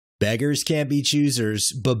Beggars can't be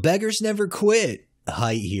choosers, but beggars never quit.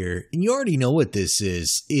 Height here, and you already know what this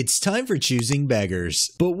is. It's time for Choosing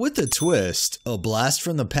Beggars, but with a twist, a blast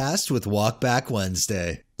from the past with Walkback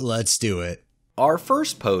Wednesday. Let's do it. Our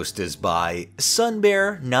first post is by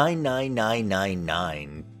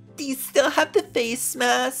Sunbear99999. Do you still have the face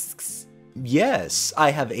masks? Yes,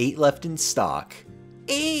 I have 8 left in stock.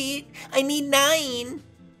 8? I need 9.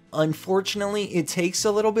 Unfortunately, it takes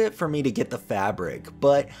a little bit for me to get the fabric,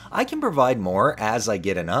 but I can provide more as I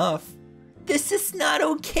get enough. This is not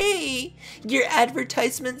okay. Your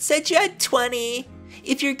advertisement said you had 20.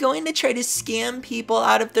 If you're going to try to scam people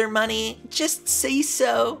out of their money, just say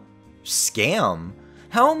so. Scam?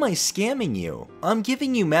 How am I scamming you? I'm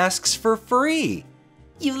giving you masks for free.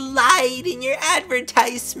 You lied in your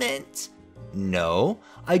advertisement. No,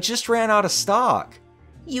 I just ran out of stock.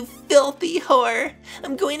 You filthy whore.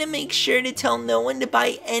 I'm going to make sure to tell no one to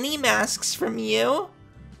buy any masks from you.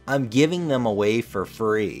 I'm giving them away for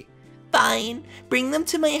free. Fine, bring them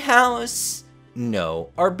to my house.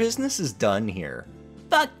 No, our business is done here.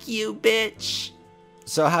 Fuck you, bitch.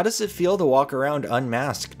 So how does it feel to walk around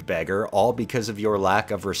unmasked, beggar, all because of your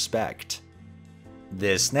lack of respect?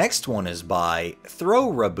 This next one is by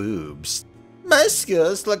WbW. My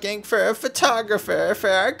school's looking for a photographer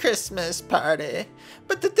for our Christmas party.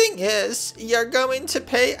 But the thing is, you're going to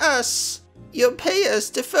pay us. You'll pay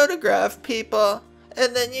us to photograph people,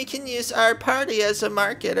 and then you can use our party as a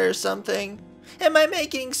market or something. Am I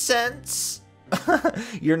making sense?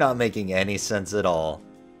 You're not making any sense at all.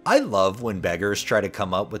 I love when beggars try to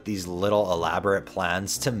come up with these little elaborate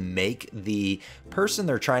plans to make the person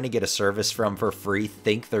they're trying to get a service from for free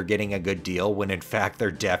think they're getting a good deal when in fact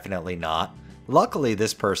they're definitely not. Luckily,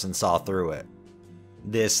 this person saw through it.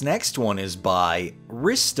 This next one is by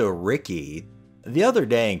Risto Ricky. The other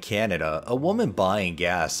day in Canada, a woman buying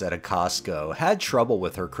gas at a Costco had trouble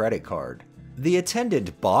with her credit card. The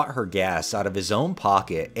attendant bought her gas out of his own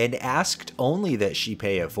pocket and asked only that she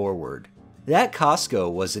pay it forward. That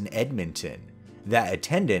Costco was in Edmonton. That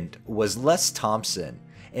attendant was Les Thompson.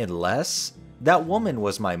 And Les, that woman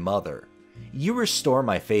was my mother. You restore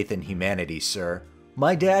my faith in humanity, sir.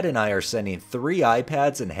 My dad and I are sending 3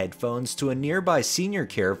 iPads and headphones to a nearby senior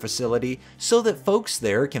care facility so that folks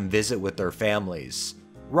there can visit with their families.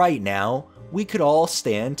 Right now, we could all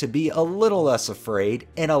stand to be a little less afraid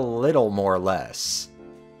and a little more less.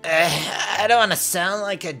 I don't want to sound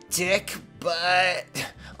like a dick,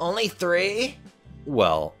 but only 3?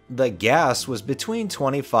 Well, the gas was between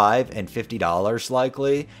 $25 and $50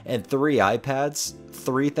 likely, and 3 iPads,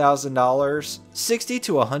 $3,000. 60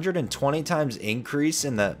 to 120 times increase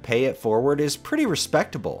in the pay it forward is pretty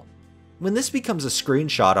respectable. When this becomes a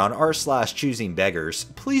screenshot on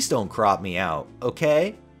r/choosingbeggars, please don't crop me out,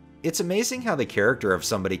 okay? It's amazing how the character of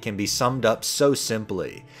somebody can be summed up so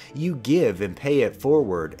simply. You give and pay it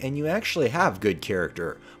forward, and you actually have good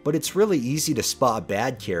character, but it's really easy to spot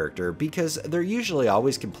bad character because they're usually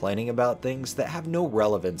always complaining about things that have no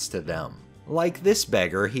relevance to them. Like this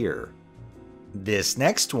beggar here. This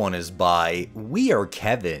next one is by We Are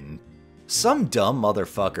Kevin. Some dumb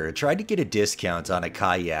motherfucker tried to get a discount on a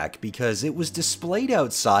kayak because it was displayed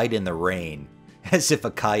outside in the rain. As if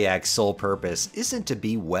a kayak's sole purpose isn't to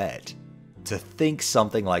be wet. To think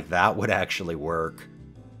something like that would actually work.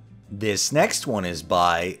 This next one is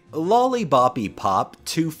by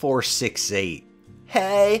LollyBoppyPop2468.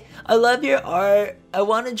 Hey, I love your art. I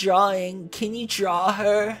want a drawing. Can you draw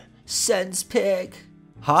her? Sends pic.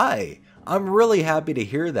 Hi, I'm really happy to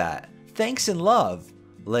hear that. Thanks and love.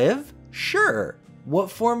 Liv? Sure. What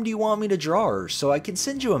form do you want me to draw her so I can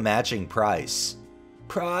send you a matching price?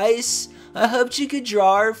 Price? I hoped you could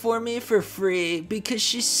draw her for me for free because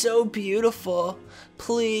she's so beautiful.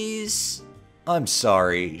 Please. I'm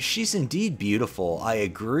sorry, she's indeed beautiful, I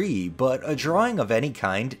agree, but a drawing of any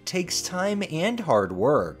kind takes time and hard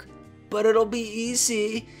work. But it'll be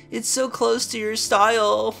easy. It's so close to your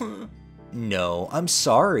style. No, I'm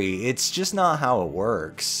sorry, it's just not how it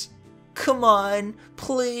works. Come on,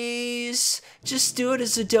 please. Just do it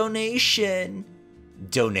as a donation.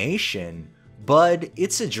 Donation? Bud,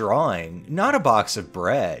 it's a drawing, not a box of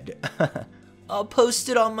bread. I'll post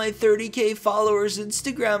it on my 30K followers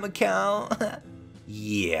Instagram account.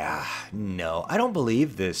 Yeah, no, I don't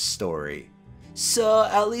believe this story. So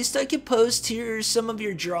at least I could post here some of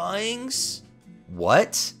your drawings?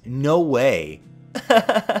 What? No way.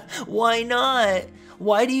 Why not?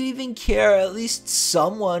 Why do you even care? At least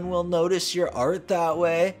someone will notice your art that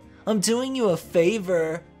way. I'm doing you a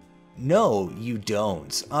favor. No, you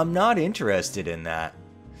don't. I'm not interested in that.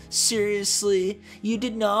 Seriously, you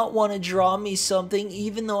did not want to draw me something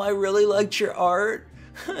even though I really liked your art?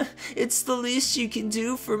 It's the least you can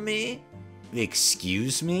do for me.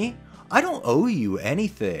 Excuse me? I don't owe you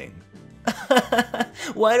anything.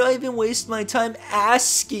 Why do I even waste my time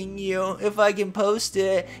asking you if I can post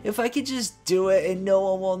it? If I could just do it and no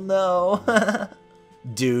one will know.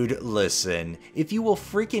 Dude, listen, if you will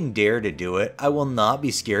freaking dare to do it, I will not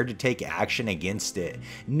be scared to take action against it.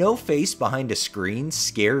 No face behind a screen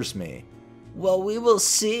scares me. Well, we will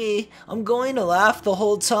see. I'm going to laugh the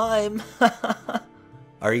whole time.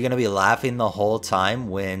 Are you going to be laughing the whole time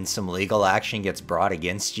when some legal action gets brought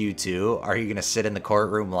against you too? Are you going to sit in the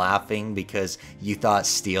courtroom laughing because you thought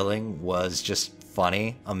stealing was just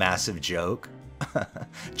funny, a massive joke?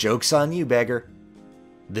 Joke's on you, beggar.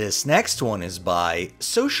 This next one is by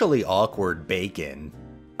Socially Awkward Bacon.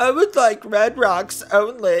 I would like red rocks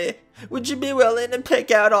only. Would you be willing to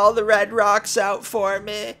pick out all the red rocks out for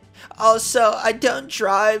me? Also, I don't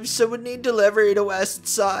drive, so would need delivery to West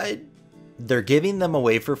Side. They're giving them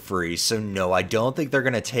away for free, so no, I don't think they're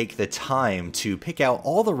going to take the time to pick out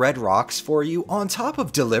all the red rocks for you on top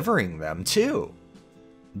of delivering them too.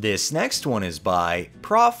 This next one is by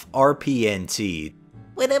Prof. RPNT.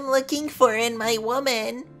 What I'm looking for in my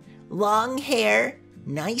woman: long hair,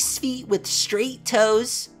 nice feet with straight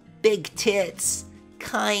toes, big tits,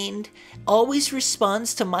 kind, always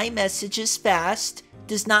responds to my messages fast,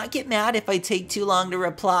 does not get mad if I take too long to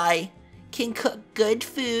reply, can cook good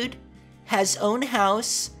food, has own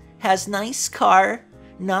house, has nice car,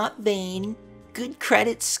 not vain, good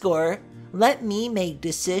credit score, let me make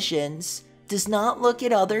decisions, does not look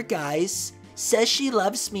at other guys, says she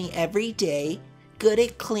loves me every day, good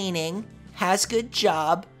at cleaning, has good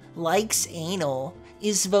job, likes anal,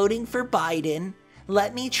 is voting for Biden,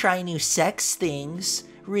 let me try new sex things,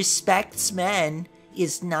 respects men,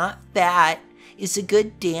 is not fat, is a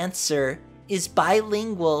good dancer, is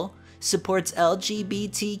bilingual, supports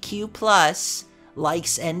LGBTQ+,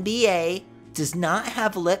 likes NBA, does not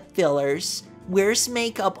have lip fillers, wears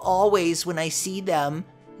makeup always when I see them,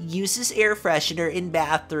 uses air freshener in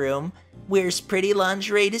bathroom, wears pretty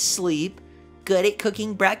lingerie to sleep, good at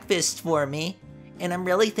cooking breakfast for me. And I'm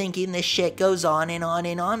really thinking this shit goes on and on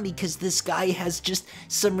and on because this guy has just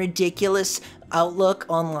some ridiculous outlook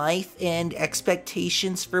on life and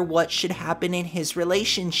expectations for what should happen in his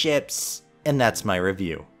relationships. And that's my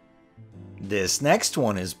review. This next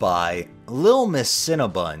one is by Lil Miss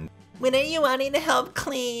Cinnabon. When are you wanting to help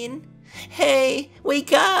clean? Hey,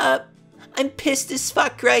 wake up! I'm pissed as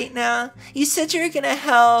fuck right now. You said you were gonna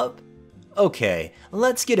help. Okay,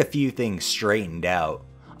 let's get a few things straightened out.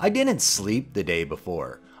 I didn't sleep the day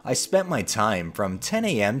before. I spent my time from 10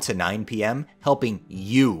 a.m. to 9 p.m. helping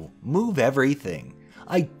you move everything.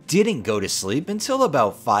 I didn't go to sleep until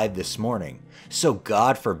about 5 this morning, so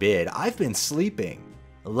God forbid I've been sleeping.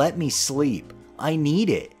 Let me sleep. I need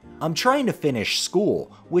it. I'm trying to finish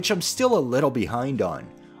school, which I'm still a little behind on.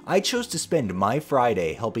 I chose to spend my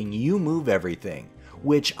Friday helping you move everything,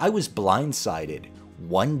 which I was blindsided.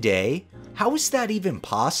 One day? How is that even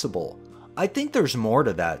possible? I think there's more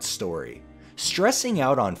to that story. Stressing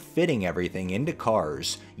out on fitting everything into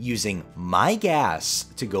cars, using my gas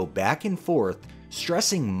to go back and forth,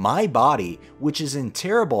 stressing my body, which is in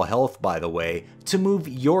terrible health by the way, to move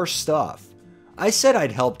your stuff. I said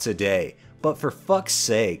I'd help today, but for fuck's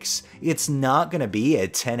sakes, it's not gonna be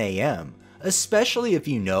at 10 a.m., especially if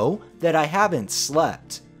you know that I haven't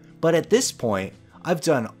slept. But at this point, I've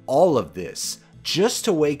done all of this just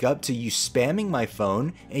to wake up to you spamming my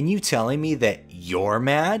phone and you telling me that you're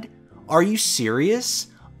mad? Are you serious?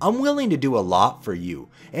 I'm willing to do a lot for you,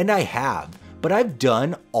 and I have, but I've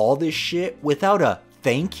done all this shit without a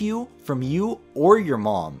thank you from you or your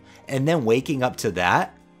mom, and then waking up to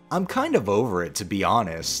that? I'm kind of over it, to be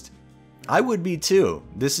honest. I would be too.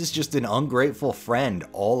 This is just an ungrateful friend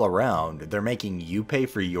all around. They're making you pay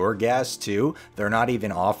for your gas too. They're not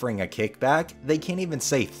even offering a kickback. They can't even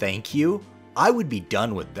say thank you. I would be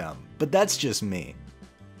done with them, but that's just me.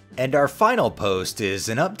 And our final post is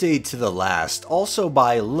an update to the last, also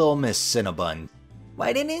by Lil Miss Cinnabon.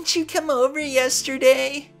 Why didn't you come over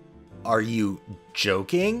yesterday? Are you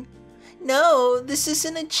joking? No, this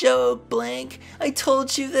isn't a joke, Blank. I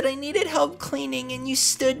told you that I needed help cleaning and you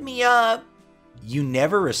stood me up. You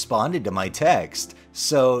never responded to my text,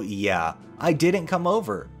 so yeah, I didn't come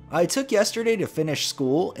over. I took yesterday to finish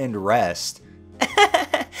school and rest.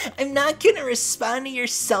 I'm not gonna respond to your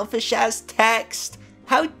selfish ass text.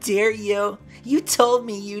 How dare you? You told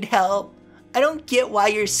me you'd help. I don't get why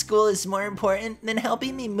your school is more important than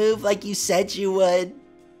helping me move like you said you would.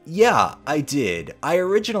 Yeah, I did. I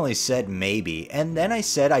originally said maybe, and then I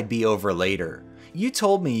said I'd be over later. You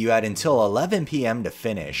told me you had until 11 p.m. to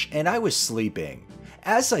finish, and I was sleeping.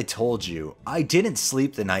 As I told you, I didn't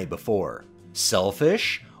sleep the night before.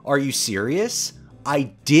 Selfish? Are you serious?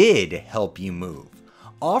 I did help you move.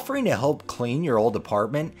 Offering to help clean your old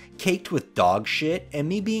apartment, caked with dog shit, and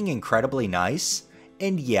me being incredibly nice?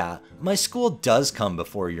 And yeah, my school does come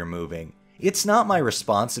before you're moving. It's not my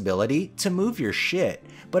responsibility to move your shit,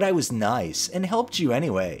 but I was nice and helped you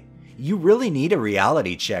anyway. You really need a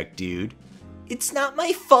reality check, dude. It's not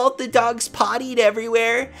my fault the dog's pottied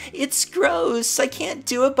everywhere. It's gross. I can't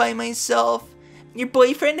do it by myself. Your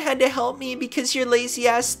boyfriend had to help me because your lazy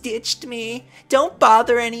ass ditched me. Don't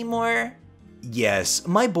bother anymore. Yes,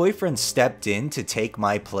 my boyfriend stepped in to take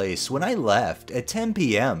my place when I left at 10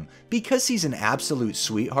 p.m. because he's an absolute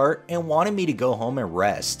sweetheart and wanted me to go home and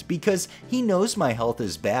rest because he knows my health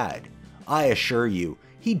is bad. I assure you,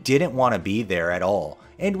 he didn't want to be there at all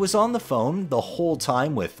and was on the phone the whole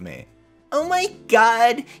time with me. Oh my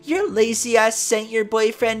god, your lazy ass sent your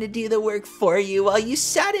boyfriend to do the work for you while you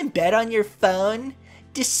sat in bed on your phone?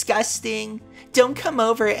 Disgusting. Don't come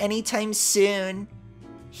over anytime soon.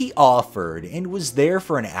 He offered and was there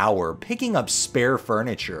for an hour picking up spare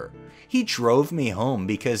furniture. He drove me home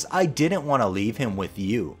because I didn't want to leave him with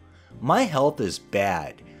you. My health is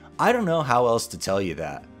bad. I don't know how else to tell you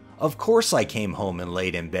that. Of course I came home and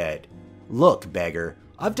laid in bed. Look, beggar,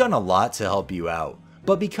 I've done a lot to help you out,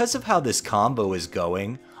 but because of how this combo is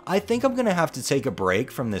going, I think I'm gonna have to take a break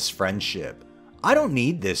from this friendship. I don't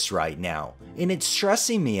need this right now, and it's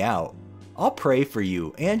stressing me out. I'll pray for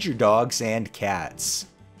you and your dogs and cats.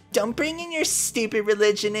 Don't bring in your stupid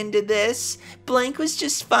religion into this. Blank was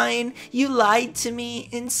just fine. You lied to me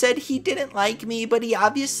and said he didn't like me, but he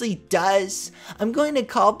obviously does. I'm going to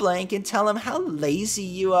call Blank and tell him how lazy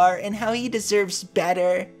you are and how he deserves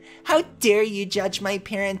better. How dare you judge my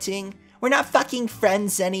parenting? We're not fucking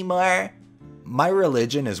friends anymore. My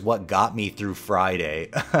religion is what got me through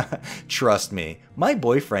Friday. Trust me, my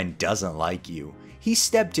boyfriend doesn't like you. He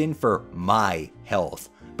stepped in for my health.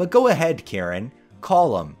 But go ahead, Karen.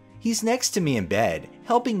 Call him. He's next to me in bed,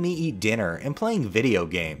 helping me eat dinner and playing video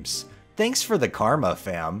games. Thanks for the karma,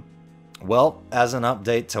 fam. Well, as an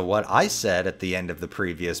update to what I said at the end of the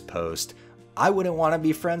previous post, I wouldn't want to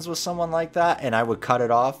be friends with someone like that and I would cut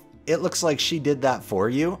it off. It looks like she did that for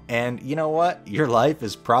you, and you know what? Your life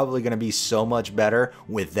is probably going to be so much better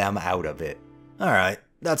with them out of it. Alright,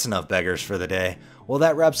 that's enough beggars for the day. Well,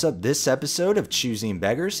 that wraps up this episode of Choosing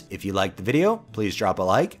Beggars. If you liked the video, please drop a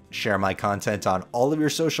like, share my content on all of your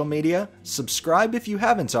social media, subscribe if you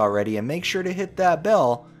haven't already, and make sure to hit that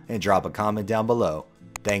bell and drop a comment down below.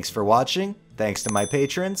 Thanks for watching, thanks to my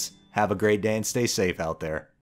patrons, have a great day and stay safe out there.